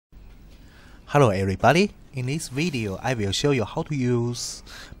Hello everybody, in this video I will show you how to use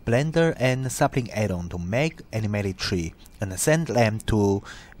Blender and Sapling add-on to make animated tree and send them to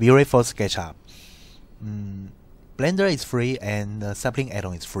Vray for Sketchup. Blender is free and Sapling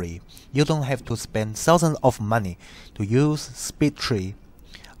add-on is free. You don't have to spend thousands of money to use speed tree.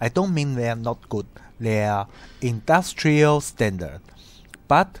 I don't mean they are not good, they are industrial standard.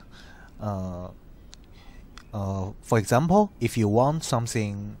 But for example, if you want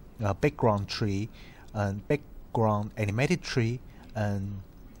something background tree and background animated tree, and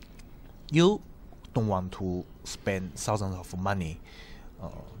you don't want to spend thousands of money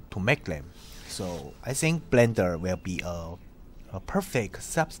to make them, so I think Blender will be a perfect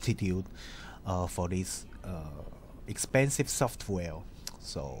substitute for this expensive software.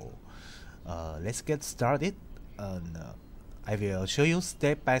 So let's get started, and I will show you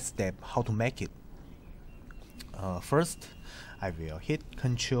step by step how to make it. First, I will hit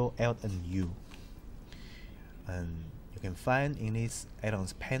Ctrl, Alt, and U, and you can find in this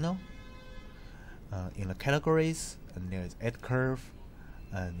add-ons panel, in the categories, and there is Add Curve,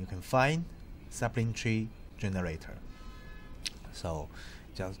 and you can find Sapling Tree Generator. So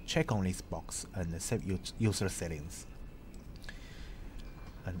just check on this box and save user settings.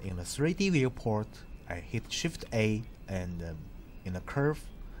 And in the 3D viewport, I hit Shift A, and in the curve,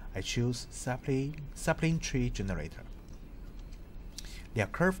 I choose Sapling Tree Generator. There are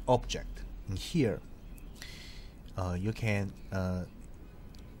curve object in here. You can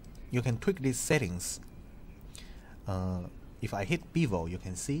tweak these settings. If I hit bevel, you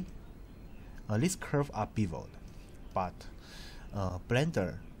can see these curves are beveled, but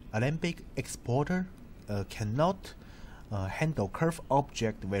Blender Alembic exporter cannot handle curve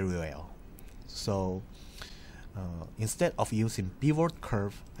object very well. So instead of using beveled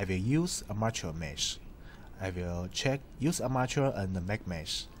curve, I will use armature mesh. I will check use armature and make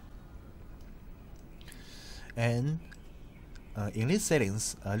mesh. And in these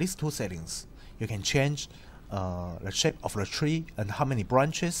settings, these two settings, you can change the shape of the tree and how many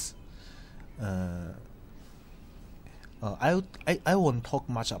branches. I won't talk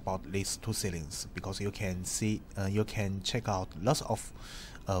much about these two settings because you can see, you can check out lots of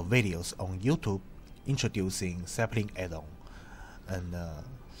videos on YouTube introducing Sapling add-on, and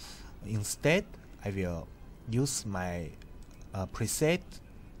instead I will use my preset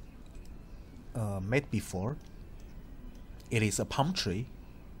made before. It is a palm tree.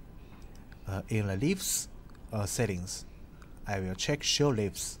 In the leaves settings, I will check show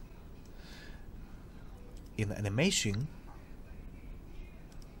leaves. In the animation,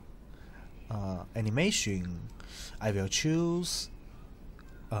 I will choose.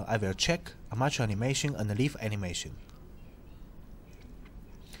 I will check armature animation and leaf animation.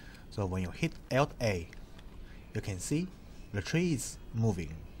 So when you hit Alt A, you can see the tree is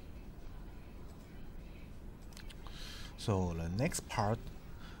moving. So the next part,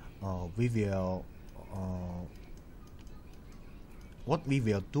 we will what we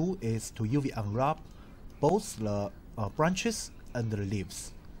will do is to UV unwrap both the branches and the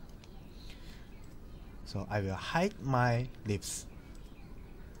leaves. So I will hide my leaves,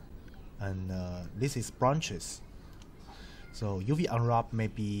 and this is branches. So UV unwrap may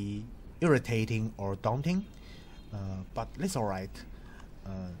be irritating or daunting, but that's alright.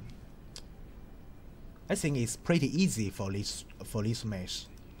 I think it's pretty easy for this mesh.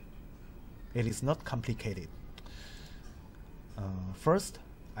 It is not complicated. First,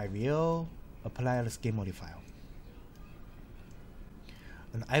 I will apply the scale modifier,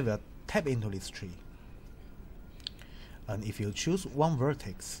 and I will tap into this tree. And if you choose one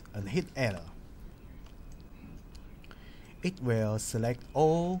vertex and hit Enter, it will select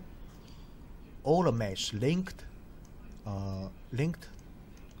all the mesh linked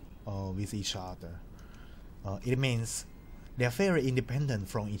with each other. It means they are very independent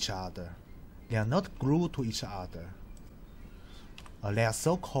from each other. They are not glued to each other. They are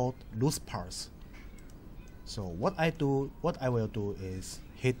so-called loose parts. So what I will do is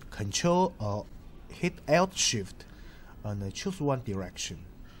hit Control or hit Alt Shift and choose one direction,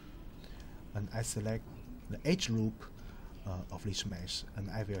 and I select the edge loop of this mesh, and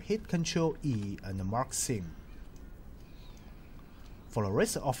I will hit Ctrl E and mark seam. For the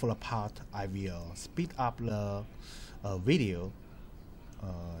rest of the part, I will speed up the video.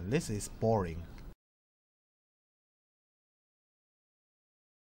 This is boring.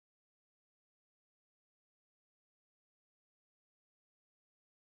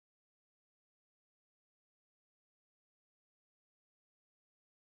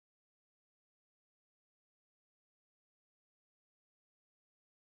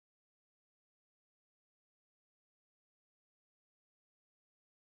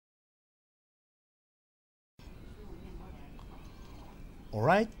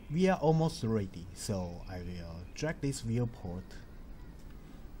 Alright, we are almost ready, so I will drag this viewport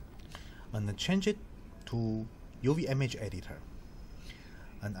and then change it to UV image editor,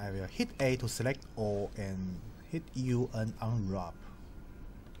 and I will hit A to select all and hit U and unwrap.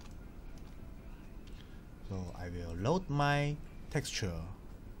 So I will load my texture.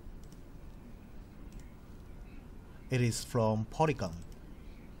 It is from polygon.com.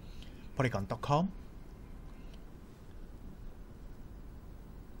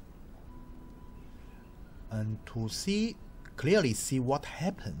 And to clearly see what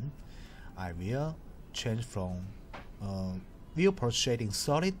happened, I will change from viewport shading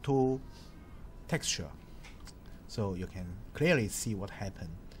solid to texture, so you can clearly see what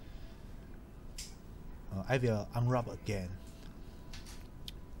happened. I will unwrap again,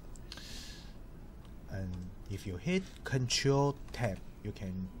 and if you hit Control Tab, you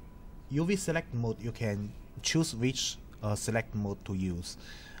can UV select mode. You can choose which select mode to use.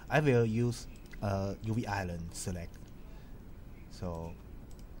 I will use UV island select. So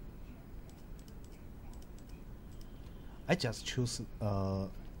I just choose the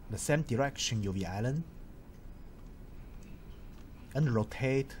same direction UV island and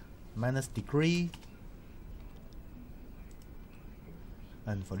rotate -degree.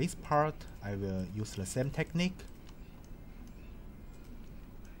 And for this part, I will use the same technique.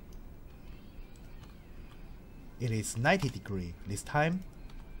 It is 90° this time.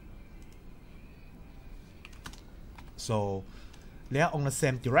 So they are on the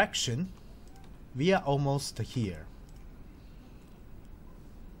same direction. We are almost here.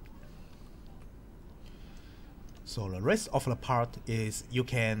 So the rest of the part is you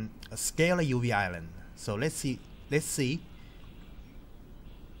can scale a UV island. So let's see.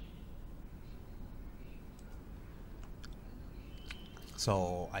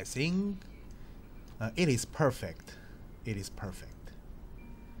 So I think it is perfect. It is perfect.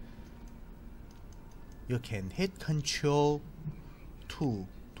 You can hit Control 2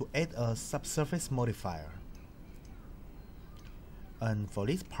 to add a subsurface modifier. And for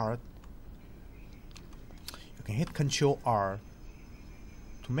this part, you can hit Control R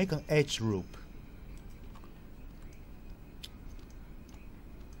to make an edge loop.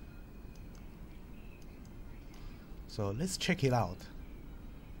 So let's check it out.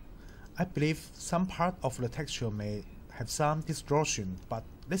 I believe some part of the texture may have some distortion, but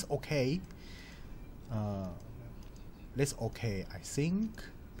that's okay. That's okay, I think,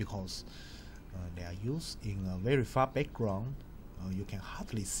 because they are used in a very far background. You can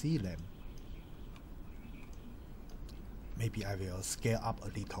hardly see them. Maybe I will scale up a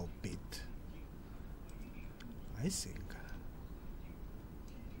little bit. I think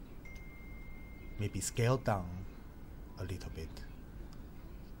maybe scale down a little bit.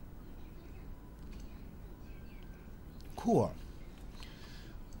 Cool.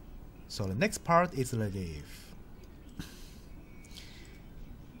 So the next part is the leaf.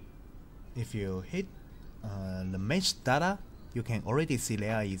 If you hit the mesh data, you can already see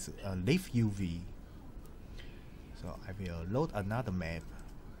there is a leaf UV. So I will load another map.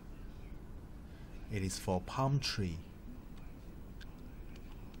 It is for palm tree.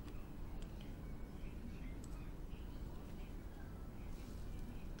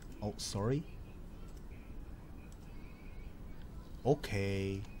 Oh, sorry.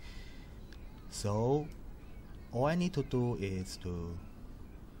 Okay. So all I need to do is to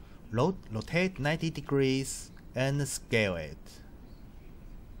rotate 90 degrees and scale it.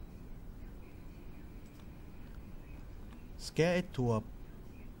 Scale it to a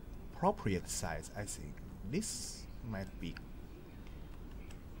appropriate size. I think this might be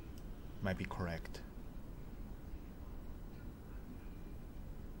correct.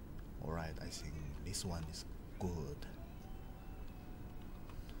 Alright, I think this one is good.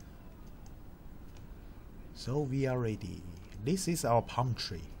 So we are ready. This is our palm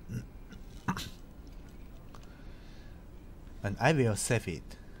tree. And I will save it.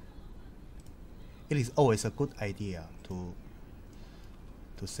 It is always a good idea to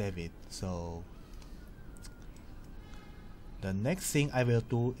save it. So the next thing I will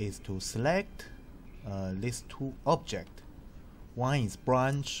do is to select these two objects. One is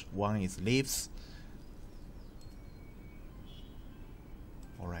branch, one is leaves.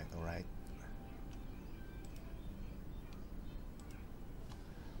 Alright.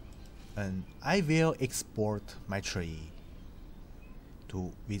 And I will export my tree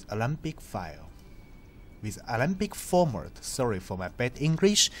with Olympic file, with Olympic format. Sorry for my bad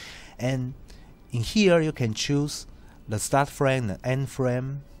English. And in here you can choose the start frame and end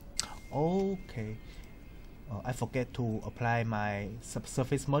frame. Okay. I forget to apply my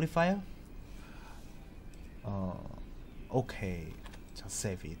subsurface modifier. Okay, Just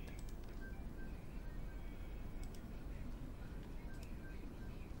save it.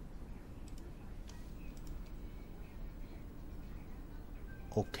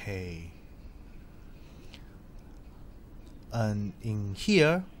 Okay. And in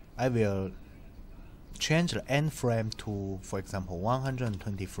here, I will change the end frame to, for example,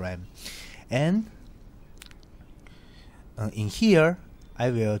 120 frame. And in here,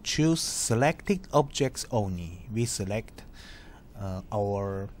 I will choose selected objects only. We select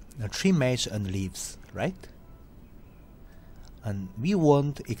our tree mesh and leaves, right? And we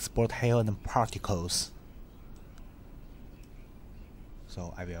want to export hair and particles.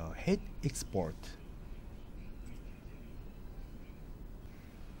 So I will hit export.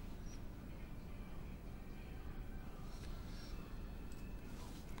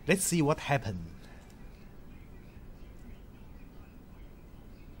 Let's see what happened.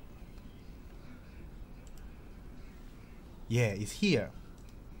 Yeah, it's here.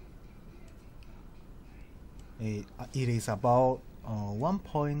 It is about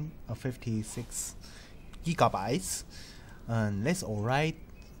 1.56 gigabytes. And that's alright.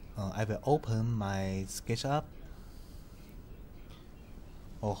 I will open my Sketchup.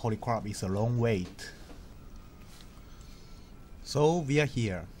 Oh, holy crap, it's a long wait. So we are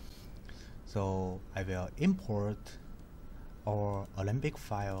here. So I will import our Olympic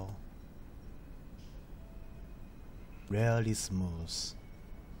file. Really smooth.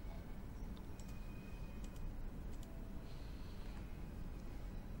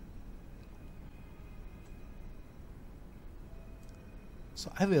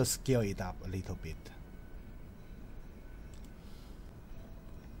 So I will scale it up a little bit.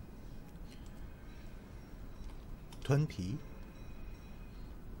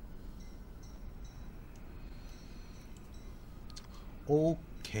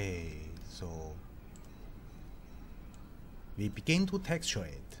 Okay, so we begin to texture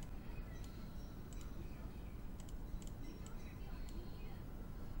it.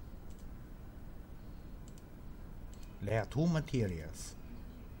 There are two materials.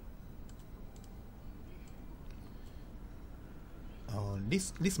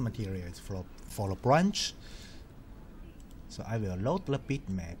 This material is for the branch. So I will load the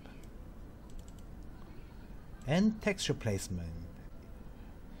bitmap and texture placement.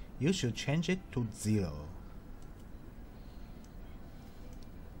 You should change it to 0.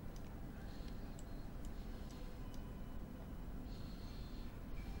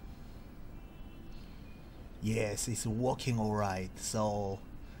 Yes, it's working alright. So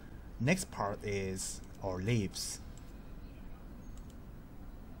next part is our leaves.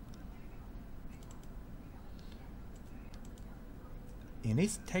 In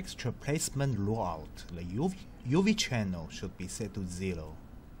this texture placement rollout, the UV channel should be set to 0.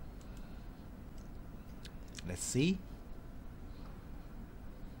 Let's see.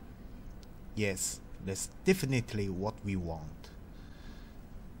 Yes, that's definitely what we want.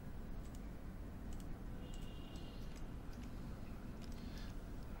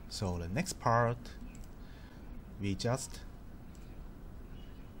 So the next part, we just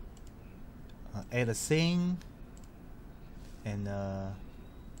add a scene and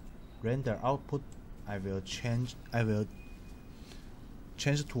render output. I will change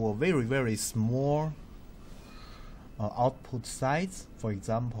to a very small output size, for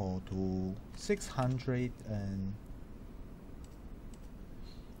example to 600, and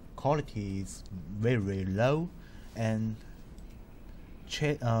quality is very low, and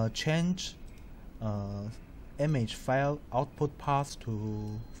change image file output path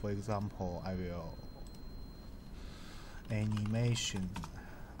to, for example, I will animation.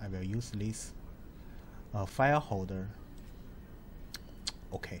 I will use this file holder.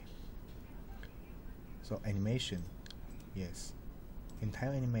 Okay. So animation, yes,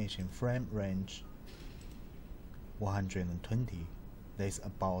 entire animation frame range 120. That's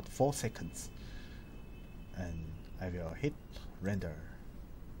about 4 seconds, and I will hit render.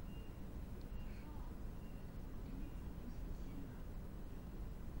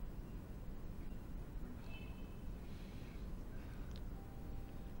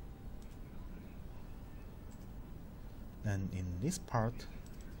 And in this part,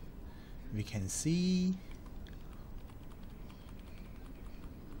 we can see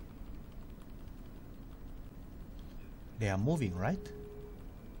they are moving, right?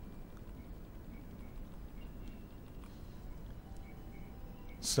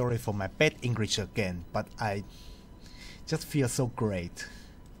 Sorry for my bad English again, but I just feel so great.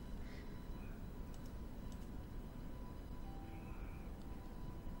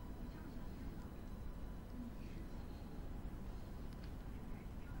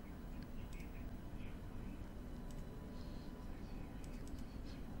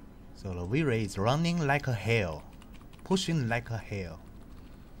 So the V-Ray is running like a hell, pushing like a hell.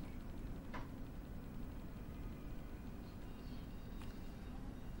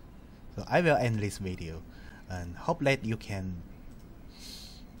 So I will end this video and hope that you can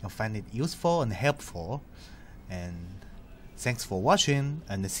find it useful and helpful. And thanks for watching,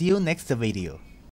 and see you next video.